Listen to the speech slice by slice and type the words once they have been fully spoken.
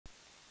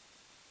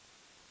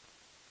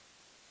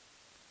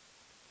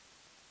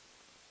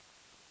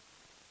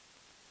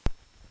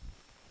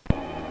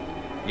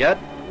Yet,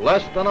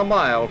 less than a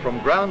mile from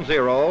ground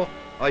zero,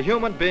 a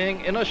human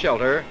being in a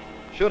shelter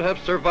should have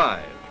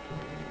survived.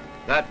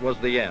 That was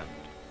the end.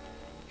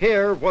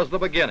 Here was the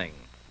beginning.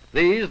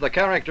 These, the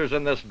characters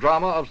in this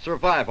drama of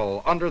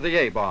survival under the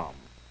A-bomb,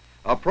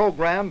 a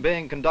program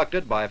being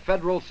conducted by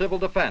Federal Civil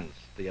Defense,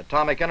 the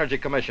Atomic Energy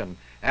Commission,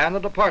 and the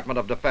Department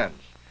of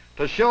Defense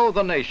to show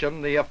the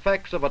nation the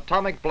effects of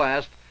atomic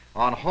blast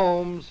on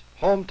homes,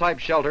 home-type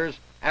shelters,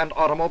 and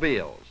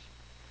automobiles.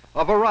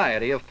 A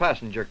variety of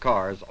passenger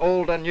cars,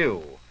 old and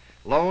new,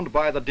 loaned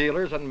by the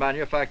dealers and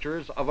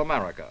manufacturers of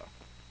America.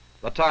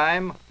 The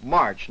time,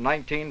 March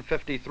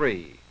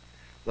 1953.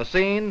 The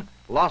scene,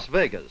 Las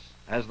Vegas,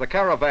 as the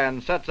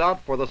caravan sets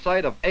out for the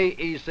site of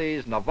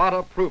AEC's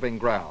Nevada Proving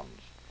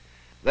Grounds.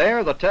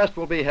 There, the test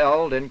will be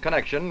held in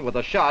connection with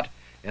a shot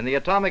in the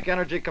Atomic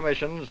Energy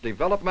Commission's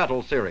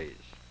developmental series.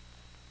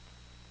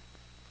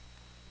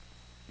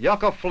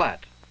 Yucca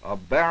Flat, a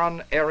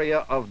barren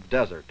area of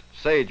desert,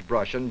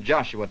 sagebrush, and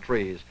Joshua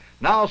trees,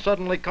 now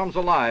suddenly comes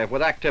alive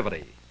with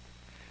activity.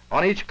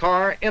 On each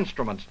car,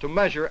 instruments to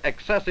measure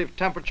excessive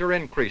temperature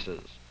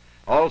increases.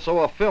 Also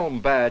a film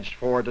badge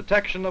for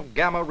detection of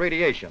gamma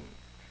radiation.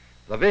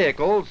 The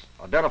vehicles,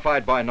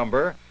 identified by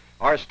number,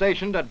 are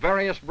stationed at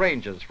various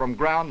ranges from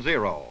ground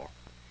zero.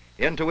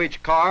 Into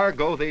each car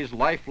go these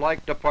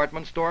lifelike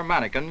department store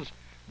mannequins,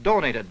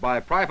 donated by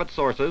private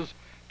sources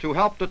to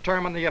help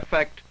determine the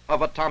effect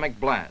of atomic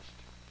blast.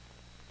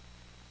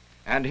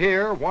 And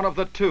here, one of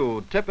the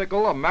two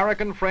typical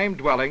American frame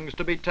dwellings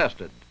to be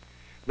tested.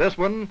 This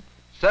one,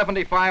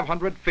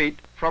 7,500 feet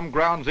from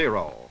ground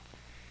zero.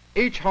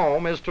 Each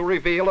home is to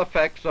reveal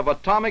effects of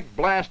atomic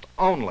blast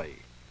only.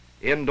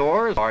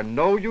 Indoors are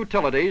no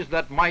utilities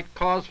that might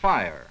cause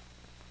fire.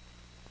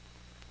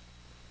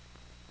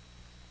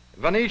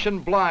 Venetian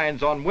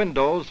blinds on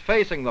windows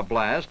facing the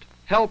blast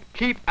help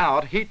keep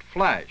out heat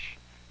flash.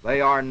 They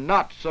are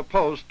not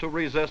supposed to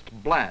resist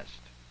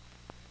blast.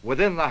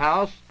 Within the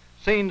house,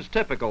 scenes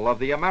typical of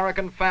the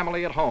American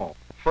family at home.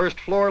 First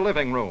floor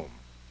living room,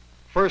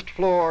 first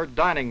floor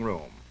dining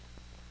room.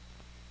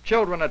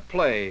 Children at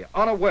play,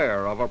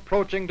 unaware of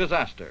approaching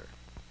disaster.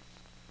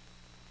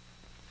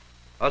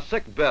 A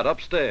sick bed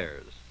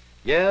upstairs.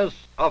 Yes,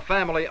 a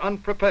family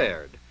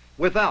unprepared,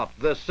 without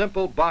this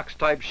simple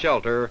box-type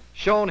shelter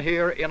shown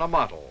here in a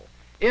model.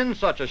 In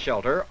such a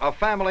shelter, a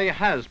family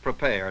has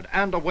prepared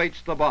and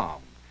awaits the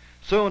bomb,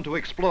 soon to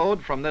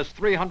explode from this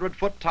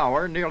 300-foot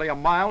tower nearly a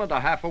mile and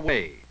a half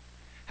away.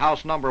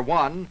 House number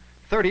 1,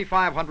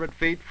 3,500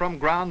 feet from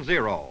ground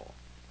zero.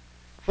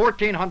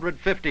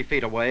 1,450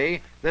 feet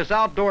away, this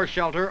outdoor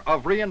shelter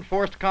of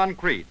reinforced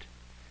concrete.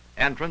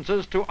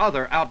 Entrances to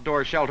other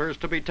outdoor shelters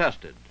to be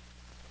tested.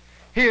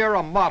 Here,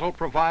 a model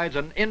provides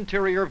an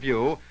interior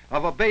view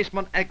of a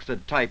basement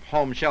exit type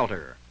home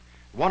shelter.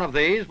 One of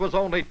these was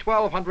only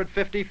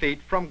 1,250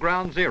 feet from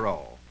ground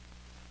zero.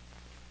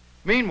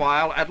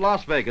 Meanwhile, at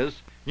Las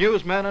Vegas,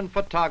 newsmen and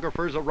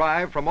photographers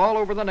arrive from all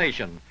over the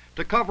nation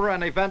to cover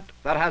an event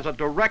that has a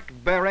direct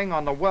bearing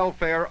on the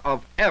welfare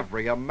of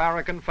every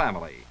American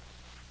family.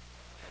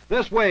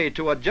 This way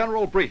to a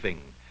general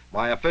briefing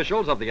by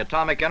officials of the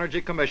Atomic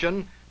Energy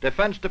Commission,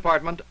 Defense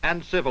Department,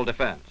 and Civil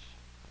Defense.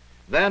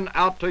 Then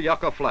out to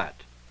Yucca Flat.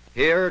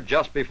 Here,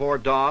 just before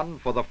dawn,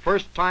 for the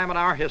first time in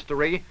our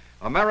history,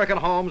 American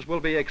homes will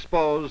be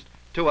exposed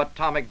to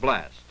atomic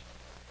blast.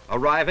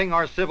 Arriving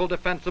are civil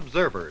defense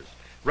observers,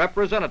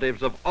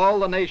 representatives of all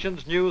the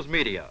nation's news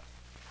media.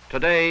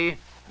 Today,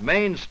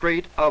 Main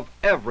Street of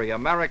every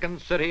American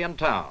city and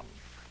town.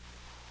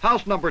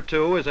 House number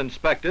 2 is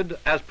inspected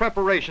as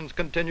preparations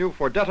continue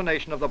for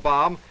detonation of the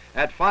bomb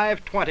at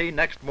 5:20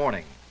 next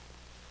morning.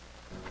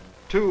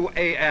 2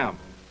 a.m.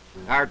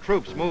 Our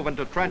troops move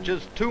into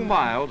trenches 2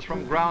 miles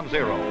from ground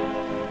zero.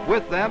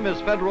 With them is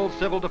Federal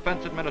Civil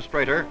Defense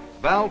Administrator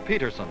Val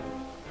Peterson.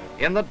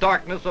 In the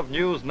darkness of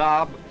News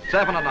Knob,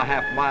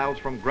 7.5 miles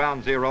from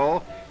ground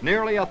zero,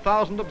 nearly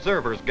 1,000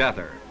 observers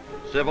gather.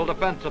 Civil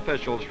defense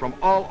officials from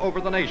all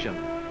over the nation,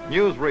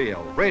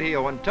 newsreel,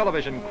 radio, and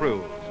television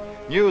crews,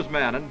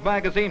 newsmen and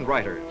magazine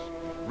writers,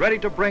 ready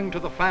to bring to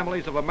the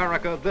families of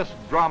America this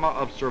drama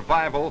of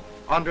survival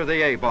under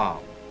the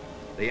A-bomb.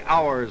 The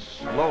hours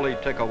slowly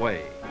tick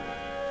away.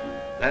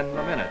 Then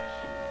the minutes.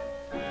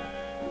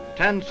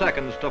 10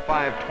 seconds to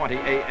 5:20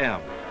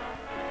 a.m.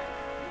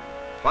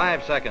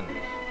 5 seconds.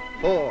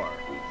 4,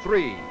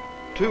 3,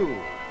 2,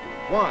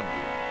 1,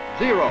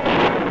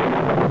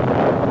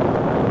 0.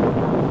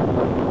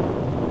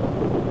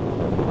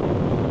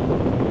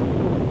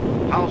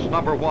 House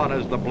number 1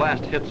 as the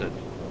blast hits it.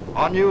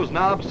 On News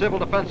Knob, civil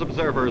defense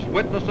observers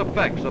witness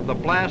effects of the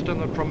blast in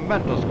the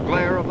tremendous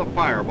glare of the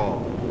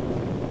fireball.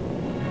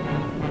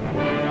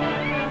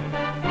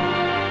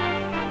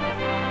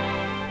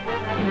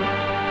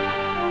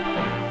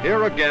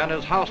 Here again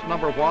is house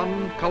number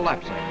 1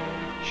 collapsing,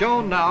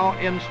 shown now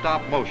in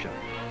stop motion.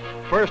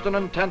 First an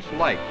intense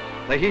light,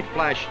 the heat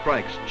flash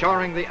strikes,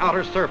 charring the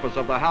outer surface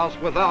of the house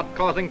without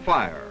causing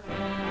fire.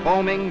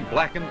 Foaming,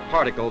 blackened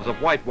particles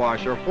of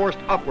whitewash are forced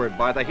upward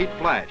by the heat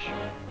flash.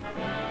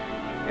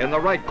 In the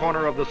right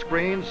corner of the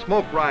screen,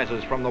 smoke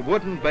rises from the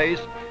wooden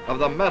base of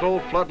the metal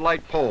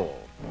floodlight pole.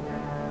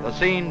 The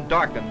scene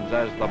darkens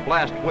as the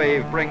blast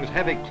wave brings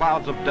heavy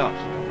clouds of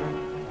dust.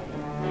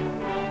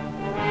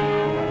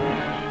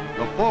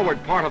 The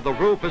forward part of the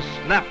roof is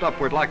snapped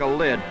upward like a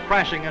lid,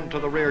 crashing into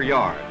the rear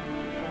yard.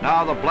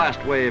 Now the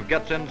blast wave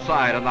gets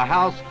inside and the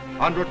house,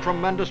 under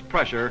tremendous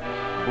pressure,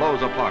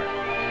 blows apart.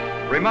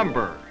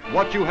 Remember,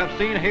 what you have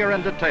seen here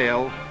in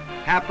detail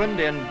happened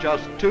in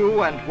just 2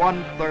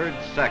 1/3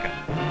 seconds.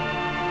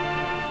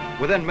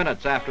 Within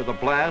minutes after the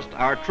blast,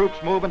 our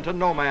troops move into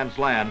no man's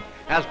land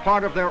as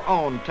part of their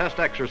own test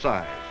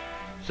exercise.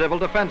 Civil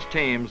defense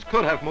teams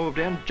could have moved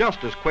in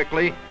just as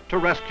quickly to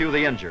rescue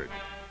the injured.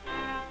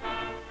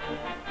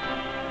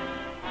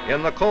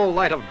 In the cold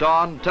light of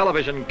dawn,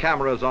 television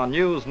cameras on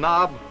News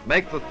Knob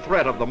make the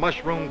threat of the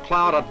mushroom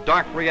cloud a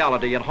dark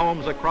reality in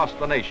homes across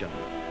the nation.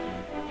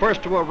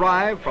 First to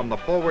arrive from the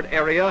forward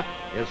area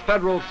is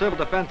Federal Civil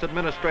Defense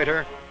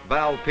Administrator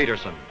Val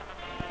Peterson.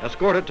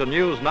 Escorted to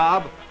News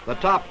Knob, the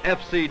top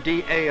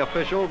FCDA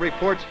official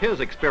reports his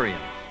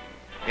experience.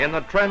 In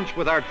the trench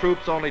with our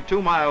troops only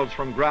 2 miles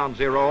from ground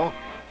zero,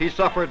 he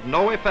suffered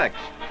no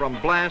effects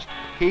from blast,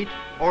 heat,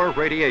 or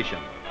radiation.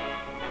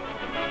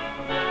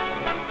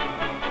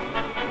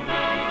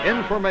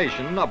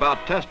 Information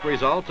about test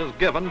results is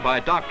given by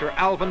Dr.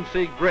 Alvin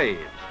C.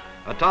 Graves,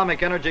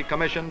 Atomic Energy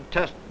Commission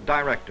Test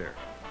Director.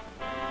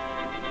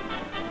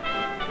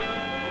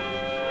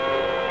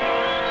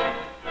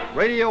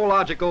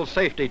 Radiological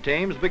safety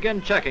teams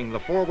begin checking the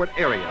forward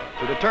area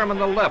to determine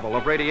the level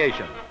of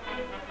radiation.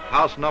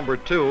 House number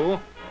 2,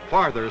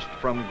 farthest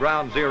from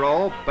ground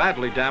zero,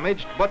 badly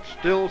damaged but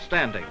still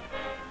standing.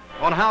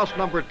 On house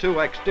number 2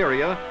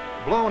 exterior,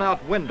 blown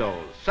out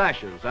windows,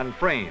 sashes, and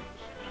frames.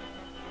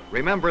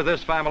 Remember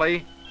this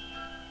family?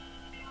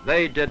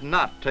 They did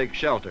not take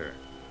shelter.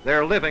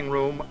 Their living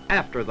room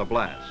after the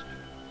blast.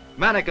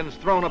 Mannequins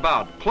thrown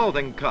about,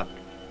 clothing cut,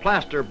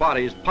 plaster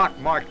bodies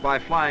pockmarked by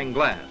flying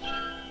glass.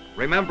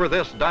 Remember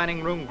this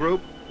dining room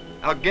group?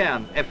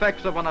 Again,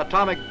 effects of an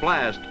atomic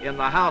blast in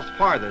the house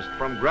farthest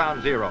from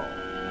ground zero.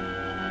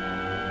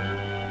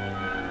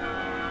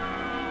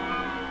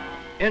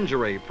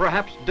 Injury,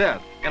 perhaps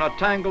death, in a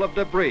tangle of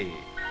debris,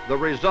 the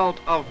result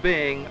of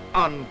being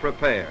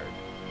unprepared.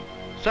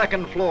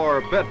 Second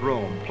floor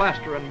bedroom,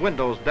 plaster and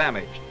windows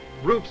damaged,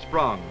 roof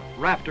sprung,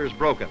 rafters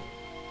broken.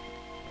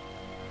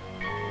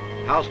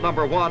 House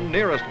number 1,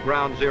 nearest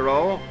ground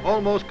zero,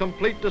 almost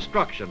complete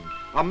destruction,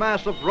 a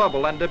mass of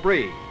rubble and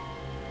debris.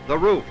 The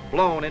roof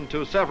blown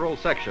into several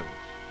sections.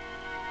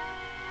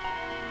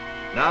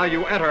 Now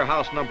you enter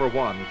house number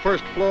 1,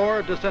 first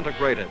floor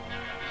disintegrated,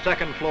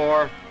 second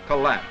floor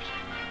collapsed.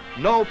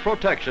 No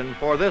protection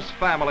for this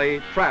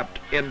family trapped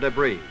in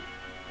debris.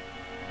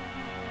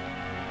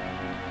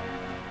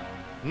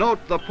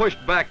 Note the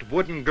pushed-back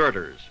wooden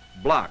girders,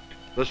 blocked,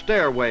 the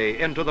stairway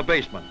into the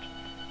basement.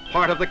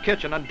 Part of the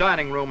kitchen and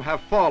dining room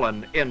have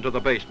fallen into the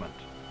basement.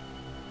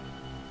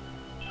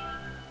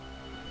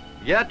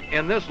 Yet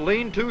in this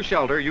lean-to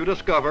shelter you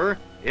discover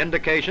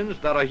indications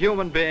that a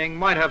human being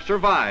might have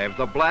survived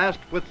the blast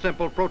with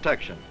simple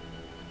protection.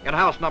 In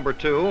house number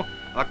 2,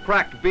 a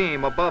cracked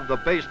beam above the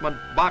basement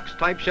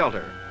box-type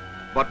shelter.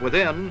 But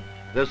within,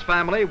 this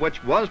family,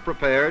 which was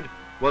prepared,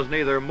 was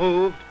neither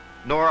moved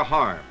nor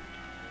harmed.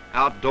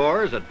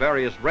 Outdoors, at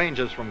various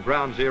ranges from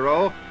ground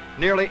zero,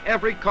 nearly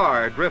every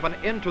car driven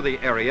into the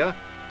area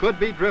could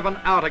be driven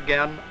out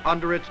again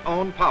under its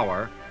own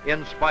power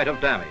in spite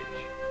of damage.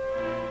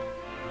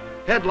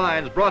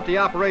 Headlines brought the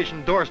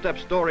Operation Doorstep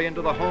story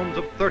into the homes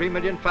of 30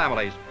 million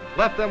families,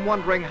 left them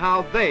wondering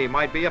how they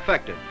might be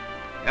affected.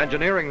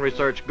 Engineering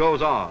research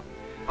goes on.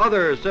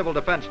 Other civil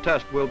defense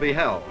tests will be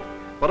held.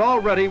 But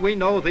already we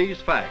know these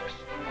facts.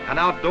 An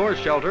outdoor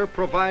shelter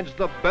provides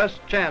the best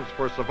chance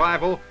for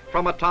survival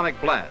from atomic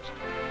blast.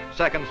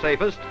 Second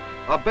safest,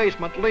 a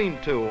basement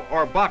lean-to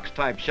or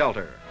box-type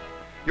shelter.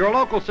 Your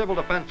local civil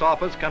defense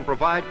office can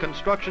provide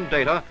construction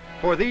data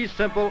for these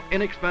simple,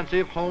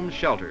 inexpensive home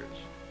shelters.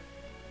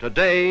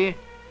 Today,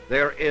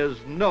 there is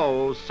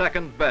no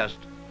second best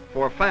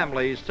for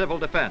families' civil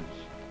defense.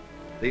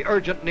 The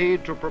urgent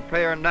need to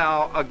prepare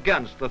now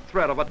against the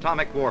threat of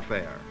atomic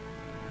warfare.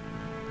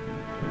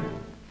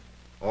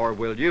 Or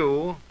will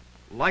you,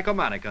 like a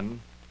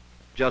mannequin,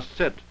 just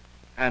sit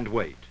and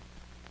wait?